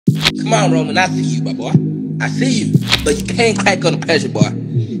Come on, Roman, I see you, my boy. I see you, but you can't crack under pressure, boy.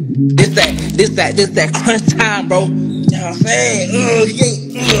 This that crunch time, bro. You know what I'm saying?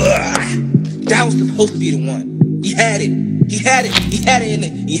 That was supposed to be the one. He had it. He had it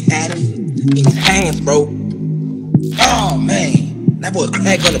in his hands, bro. Oh man. That boy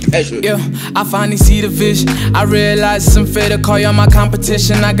crack under pressure. Yeah, I finally see the vision. I realize it's unfair to call you my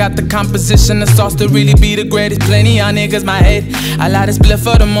competition. I got the composition, the sauce to really be the greatest. Plenty y'all niggas my head. I light a split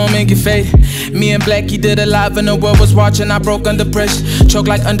for the moment, get faded. Me and BLXCKIE did it live and the world was watching. I broke under pressure, choke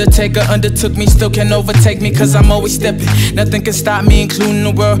like Undertaker. Undertook me, still can't overtake me, cause I'm always stepping. Nothing can stop me, including the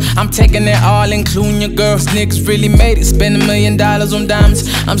world. I'm taking it all, including your girls. Niggas really made it, spend $1 million on diamonds.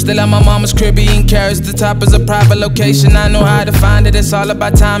 I'm still at my mama's crib eating carrots. The top is a private location, I know how to find it. It's all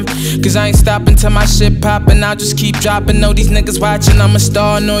about time, cause I ain't stopping till my shit poppin'. I'll just keep dropping. Know these niggas watching. I'm a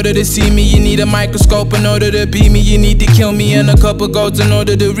star. In order to see me, you need a microscope. In order to beat me, you need to kill me. And a couple goats. In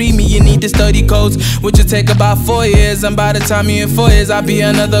order to read me, you need to study codes, which will take about 4 years. And by the time you're in 4 years, I'll be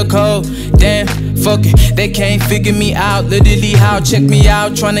another code. Damn, fuck it, they can't figure me out. Literally how, check me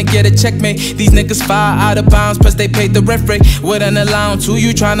out, tryna get a checkmate. These niggas fire out of bounds, plus they paid the ref rate with an allowance. Who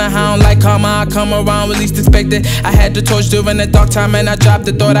you tryna hound? Like karma, I come around, at least expect it. I had the torch during the dark time and I dropped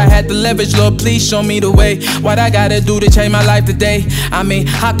the thought. I had the leverage, Lord, please show me the way. What I gotta do to change my life today? I mean,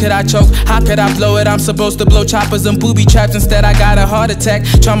 how could I choke? How could I blow it? I'm supposed to blow choppers and booby traps. Instead I got a heart attack,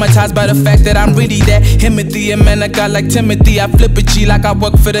 traumatized by the fact that I'm really that Timothy. A man I got like Timothy, I flip a G like I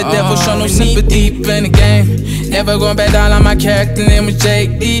work for the devil. Show no sympathy. Deep in the game, never going back down on my character. Name was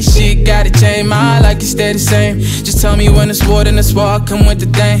Jake. These shit gotta change. My eye like it stay the same. Just tell me when it's war, then it's war. I come with the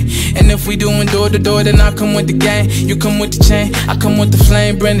thing. And if we doing door to door, then I come with the gang. You come with the chain, I come with the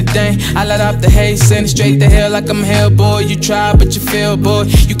flame. Bring the thing. I light up the haze, send it straight to hell like I'm hell, boy. You try, but you fail, boy.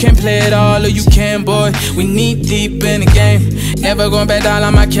 You can't play it all, or you can, boy. We need deep in the game. Never going back down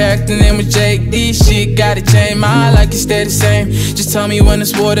on my character. Name was Jake. These shit gotta change. My eye like it stay the same. Just tell me when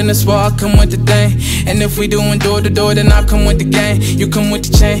it's war, then it's war. I come with the thing. And if we doing door to door, then I come with the gang. You come with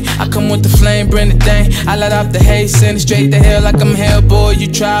the chain, I come with the flame. Bring the thing. I light up the haze, send it straight to hell like I'm hell, boy. You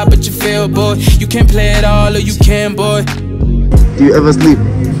try, but you fail, boy. You can't play it all, or you can, boy. Do you ever sleep?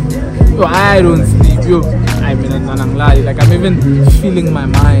 Yo, I don't sleep, yo. I mean, I'm lying. Like, I'm even feeling my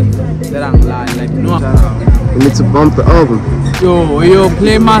mind that I'm lying. Like, no. We need to bump the album. Yo,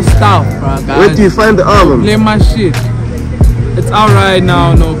 play my stuff, bro, guys. Where do you find the album? Play my shit. It's out right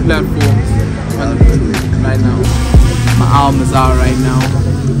now, no platforms. Right now. My album is out right now.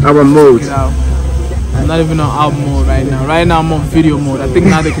 Album mode. I'm not even on album mode right now. Right now I'm on video mode. I think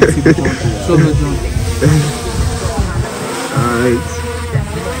now they can see the joint. Show them the joint. Alright.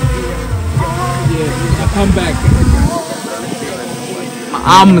 Yeah, I come back. My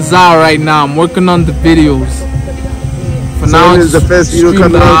album is out right now. I'm working on the videos. For So now, when is the first video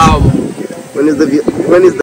coming out? When is the